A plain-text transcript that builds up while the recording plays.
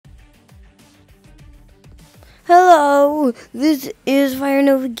Hello, this is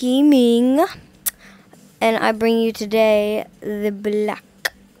FIreNova Gaming, and I bring you today the Black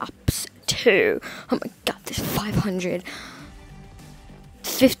Ops 2. Oh my god, there's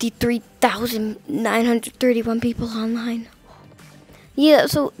 553,931 people online. Yeah,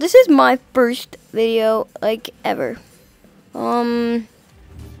 so this is my first video, like, ever.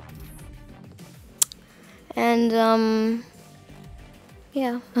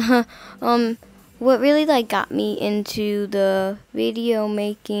 Yeah. What really got me into the video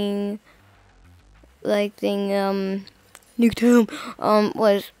making thing, Nuketown,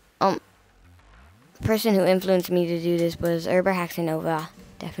 was the person who influenced me to do this was Urberhaxornova.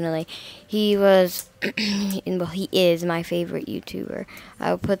 Definitely, he was, well, he is my favorite YouTuber.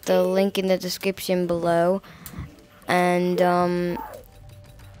 I'll put the link in the description below, and to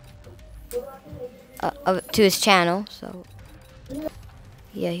his channel. So.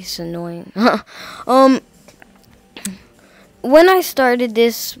 Yeah, he's annoying. When I started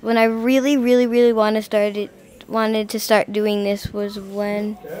this, when I really wanted to start doing this was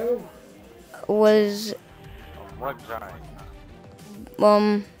when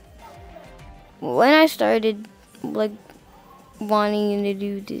I started wanting to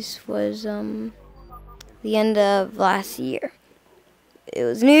do this was the end of last year. It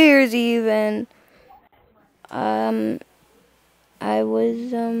was New Year's Eve, and I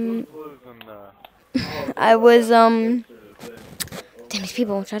was damn, these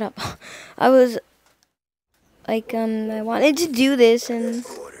people won't shut up. I was I wanted to do this, and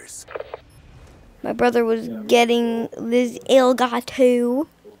my brother was getting this Elgato,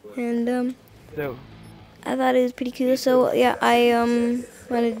 and I thought it was pretty cool. So yeah, I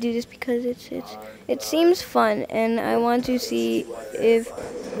wanted to do this because it seems fun, and I want to see if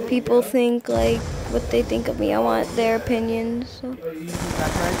people think what they think of me. I want their opinions. So.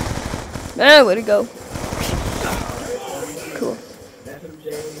 Where'd it go? Cool.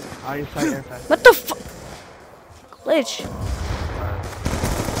 What the fuck? Glitch.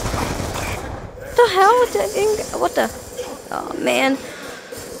 What the hell? What the? Oh man.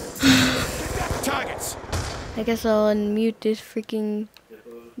 Targets. I guess I'll unmute this freaking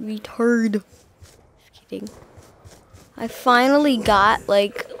retard. Just kidding. I finally got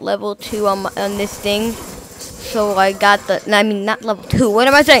level 2 on this thing. So I got not level 2. What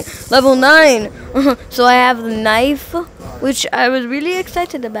am I saying? Level 9. So I have the knife, which I was really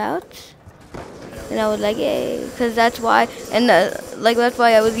excited about. And I was like, yay, because that's why. And that's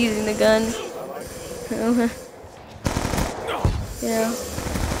why I was using the gun. Yeah.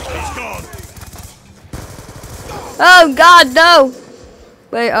 Oh God, no!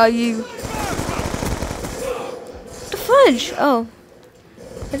 Where are you? What the fudge? Oh,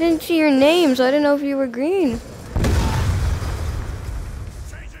 I didn't see your name, so I didn't know if you were green.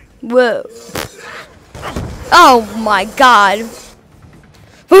 Whoa! Oh my God!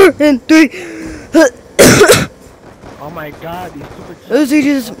 4 and 3. Oh my God, these stupid. Those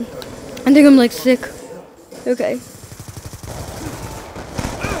ages. I think I'm sick. Okay.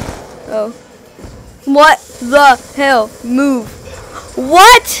 Oh. What the hell? Move.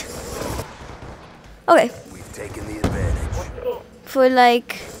 What? Okay. We've taken the advantage. For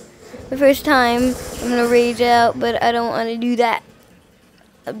the first time, I'm gonna rage out, but I don't want to do that.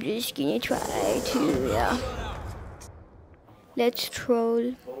 I'm just gonna try to, yeah. Let's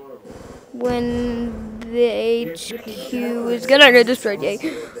troll. When the HQ is gonna get destroyed, yay.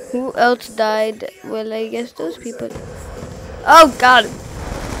 Who else died? Well, I guess those people. Oh God.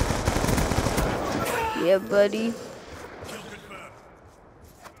 Yeah, buddy.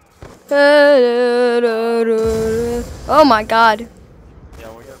 Oh my God.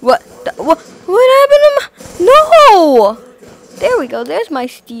 What happened to my... No! There we go. There's my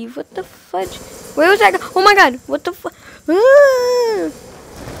Steve. What the fudge? Where was that? Oh my God. What the fuck?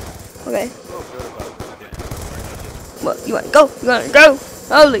 Okay. What? You want to go? You want to go?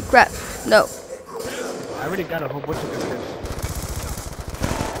 Holy crap. No. I already got a whole bunch of this.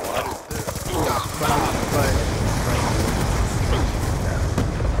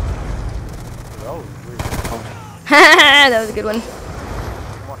 That was a good one.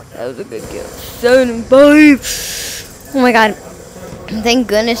 That was a good kill. 75. Oh my God. Thank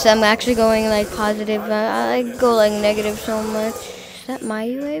goodness I'm actually going positive. I go negative so much. Is that my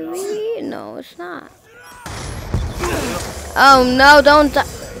UAV? No, it's not. Oh no, don't die.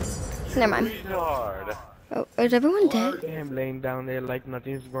 Never mind. Oh, is everyone dead? I'm laying down there like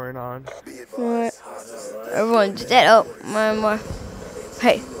nothing's going on. What? Everyone's dead. Oh, my.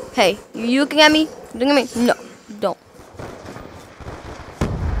 Hey, you looking at me? Looking at me? No, don't.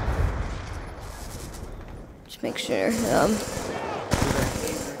 Just make sure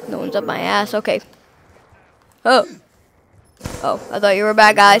no one's up my ass. Okay. Oh. Oh, I thought you were a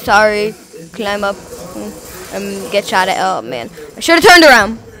bad guy. Sorry. Climb up and get shot at. Oh, man. I should have turned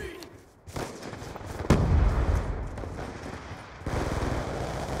around.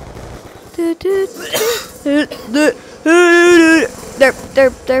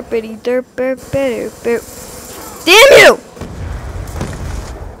 Damn you!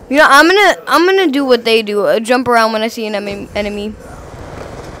 You know, I'm gonna do what they do. Jump around when I see an enemy.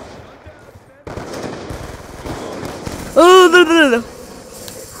 Oh,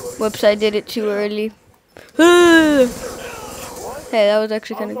 whoops! I did it too early. Hey, that was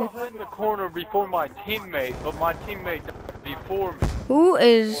actually kind of good. I was in the corner before my teammate, but my teammate died before me. Who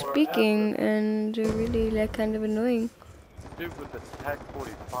is speaking and really like kind of annoying? Dude with the Tech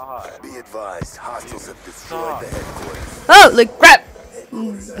 45. Be advised, hostiles have destroyed the headquarters. Oh, like crap!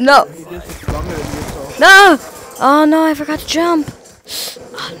 No. No! Oh no, I forgot to jump.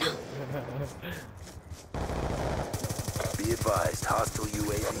 Oh no. Be advised, hostile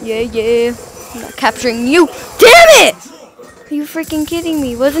UAV. Yeah. I'm not capturing you. Damn it! Are you freaking kidding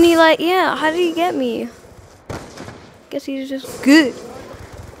me? Wasn't he like, yeah, how did he get me? Guess he's just good.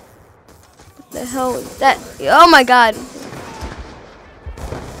 What the hell was that? Oh my god.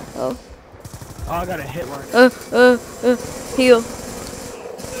 Oh. Oh, I got a hit one. Heal.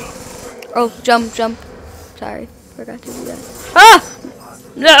 Oh, jump. Sorry, forgot to do that. Ah!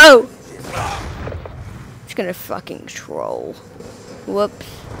 No! Just gonna fucking troll. Whoops.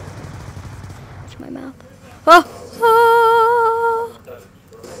 It's my mouth. Oh!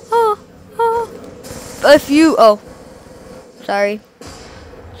 If you, sorry.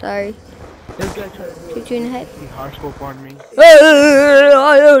 This guy tried to Shoot you in the head. he hard scope on me.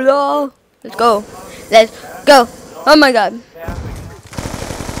 Let's go. Oh my god.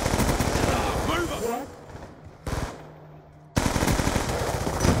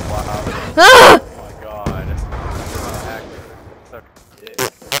 Ah! Oh my god.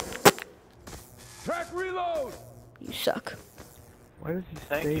 Track reload! You suck. Why does he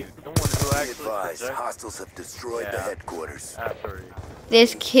Thank say? you. Someone who Be actually advised, projected hostiles have destroyed the headquarters. after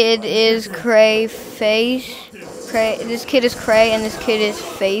This kid is Cray Face. This kid is Cray and this kid is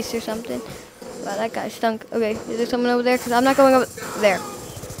Face or something. Wow, that guy stunk. Okay, is there someone over there? Because I'm not going over there.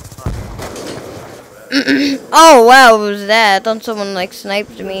 Oh, wow, what was that? I thought someone, like,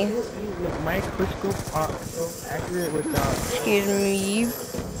 sniped me. Look, my quickscope so accurate with Excuse me.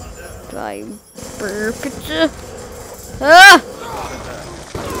 I'm perfect. Ah!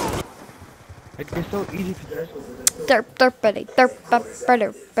 it's so easy to dress over this.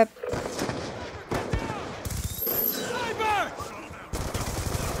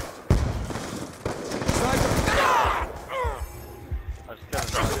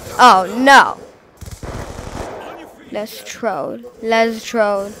 Oh no. Let's troll.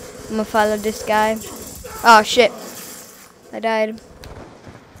 I'm gonna follow this guy. Oh shit. I died.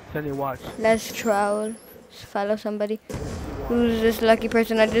 Sunny, watch. Let's troll. Let's follow somebody. Who's this lucky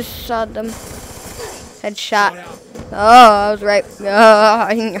person? I just saw them. Headshot. Oh, I was right.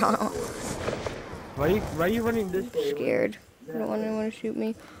 Why are you running this? Scared. I don't want anyone to shoot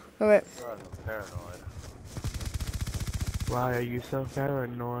me. Alright. paranoid. Why are you so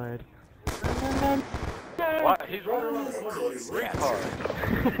paranoid? What? He's running around the corner like a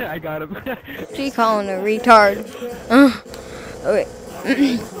retard. I got him. She calling a retard. Okay.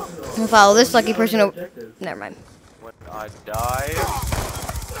 I'll follow this lucky person over. Never mind. When I die,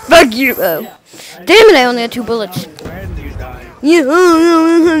 Fuck you! Oh. Damn it, I only had 2 bullets. When you die.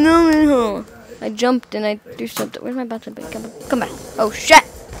 I jumped and I threw something. Where's my button? Come back. Oh shit!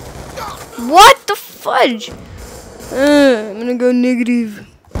 What the fudge? I'm gonna go negative.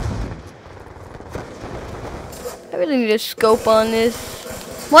 I really need a scope on this.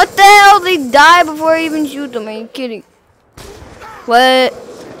 What the hell? They die before I even shoot them. Are you kidding? What? I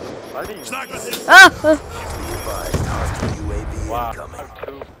didn't even Ah! Be advised, hostile UAV wow. incoming. I'm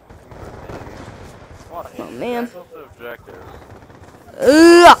too. What? Oh man. What's the objective?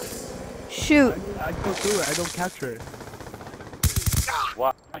 Shoot. I go through it. I don't capture it.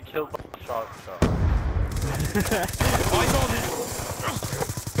 Wow. I killed my shot.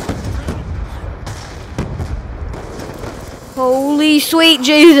 Holy sweet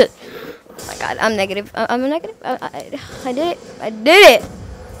Jesus. Oh my god, I'm negative. I'm a negative. I did it. I did it.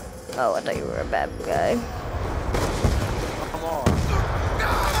 Oh, I thought you were a bad guy. Come on.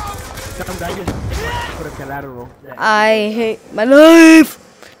 Some guy just put a collateral. I hate my life.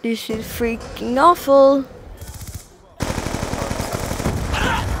 This is freaking awful.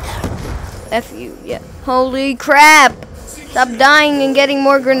 F you, yeah. Holy crap. Stop dying and getting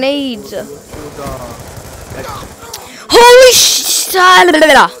more grenades. Holy sh!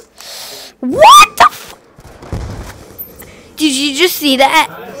 What the f? Did you just see that?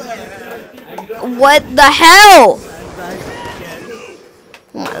 What the hell?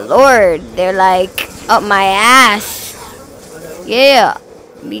 Oh my lord, they're like up my ass. Yeah,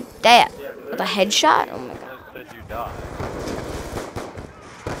 beat that with a headshot. Oh my god. Said you died.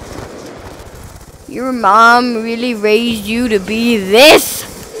 Your mom really raised you to be this?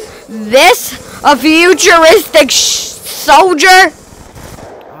 This? A futuristic soldier?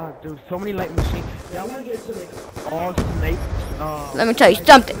 Oh, dude, so many light machines. Yeah, I want to get to like all snakes. Let me tell you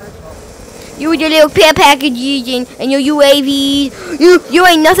something. You with your little care packages and your UAVs, you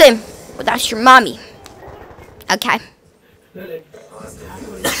ain't nothing. Well, that's your mommy. Okay.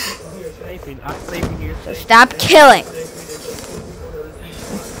 So stop killing.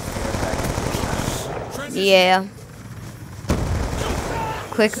 Yeah.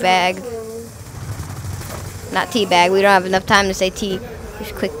 Quick bag. Not tea bag. We don't have enough time to say tea.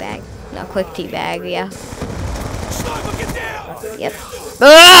 Just quick bag. No, quick tea bag. Yeah. Yep.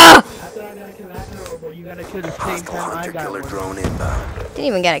 Ah! You gotta kill the same time I got one. Drone inbound. Didn't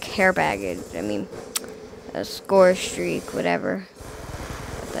even get a care package. I mean, a score streak, whatever.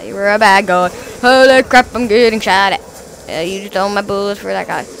 I thought you were a bad guy. Holy crap, I'm getting shot at. Yeah, you just own my bullets for that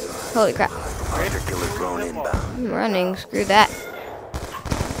guy. Holy crap. Killer drone inbound. I'm running. Screw that.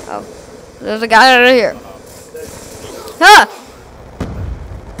 Oh, there's a guy out of here. Ah!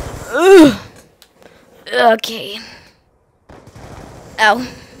 Ugh. Okay. Ow.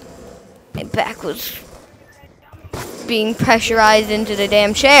 My back was being pressurized into the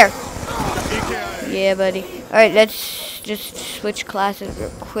damn chair. Yeah, buddy. Alright, let's just switch classes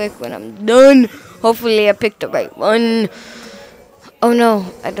real quick when I'm done. Hopefully I picked the right one. Oh no,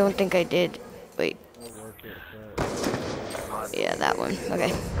 I don't think I did. Wait. Yeah, that one.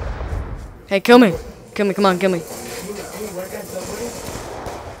 Okay. Hey, kill me. Kill me, come on, kill me.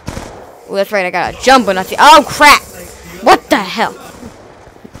 Oh, that's right, I gotta jump when I see. Oh, crap! What the hell?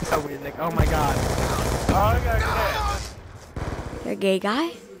 Oh my god. Oh, I got A gay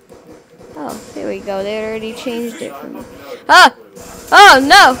guy? Oh, there we go. They already changed it for me. Ah! Oh,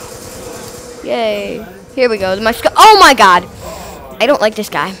 no! Yay. Here we go. Oh my god! I don't like this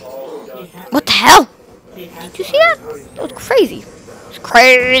guy. What the hell? Did you see that? That was crazy. It's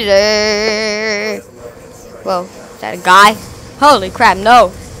crazy. Whoa. Is that a guy? Holy crap,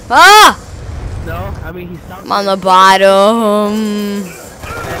 no. Ah! No, I mean he's not. I'm on the bottom.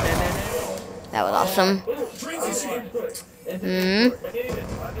 That was awesome.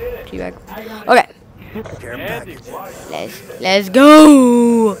 T-bag. Okay. Let's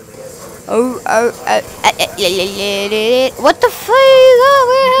go. What the fuck are you going?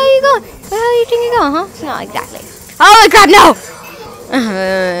 Where the hell are you going? Where the hell do you think you're going, huh? Not exactly. Holy crap, no!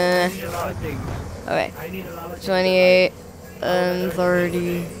 Okay. 28 and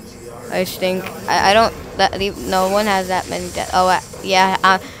 30. I think. I don't. No one has that many deaths. Oh, yeah.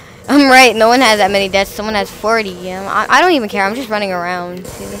 I'm right. No one has that many deaths. Someone has 40. Yeah. I don't even care. I'm just running around.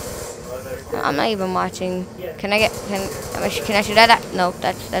 See? I'm not even watching. Can I get? Can I shoot at that? No,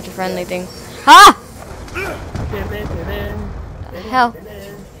 that's a friendly thing. Ha! What the hell?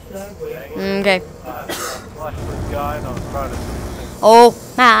 Okay. Oh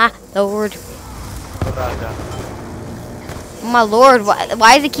my lord. Oh my lord,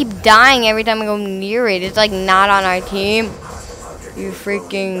 why does it keep dying every time I go near it? It's like not on our team. You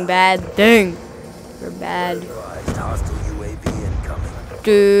freaking bad thing. You're bad.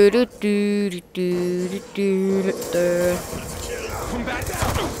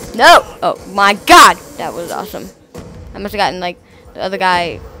 No! Oh my god! That was awesome. I must have gotten like, the other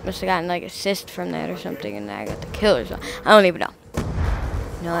guy must have gotten like assist from that or something and I got the kill or something. I don't even know.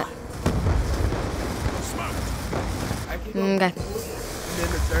 You know what? Okay.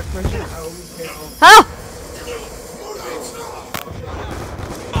 Oh!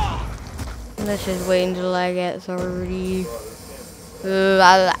 Let's just wait until I get 30.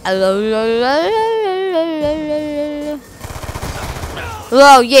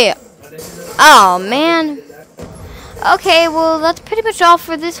 Oh, yeah. Oh, man. Okay, well, that's pretty much all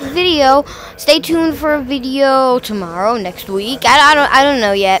for this video. Stay tuned for a video tomorrow, next week. I don't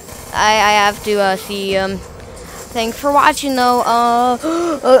know yet. I have to see. Thanks for watching, though.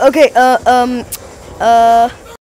 Okay.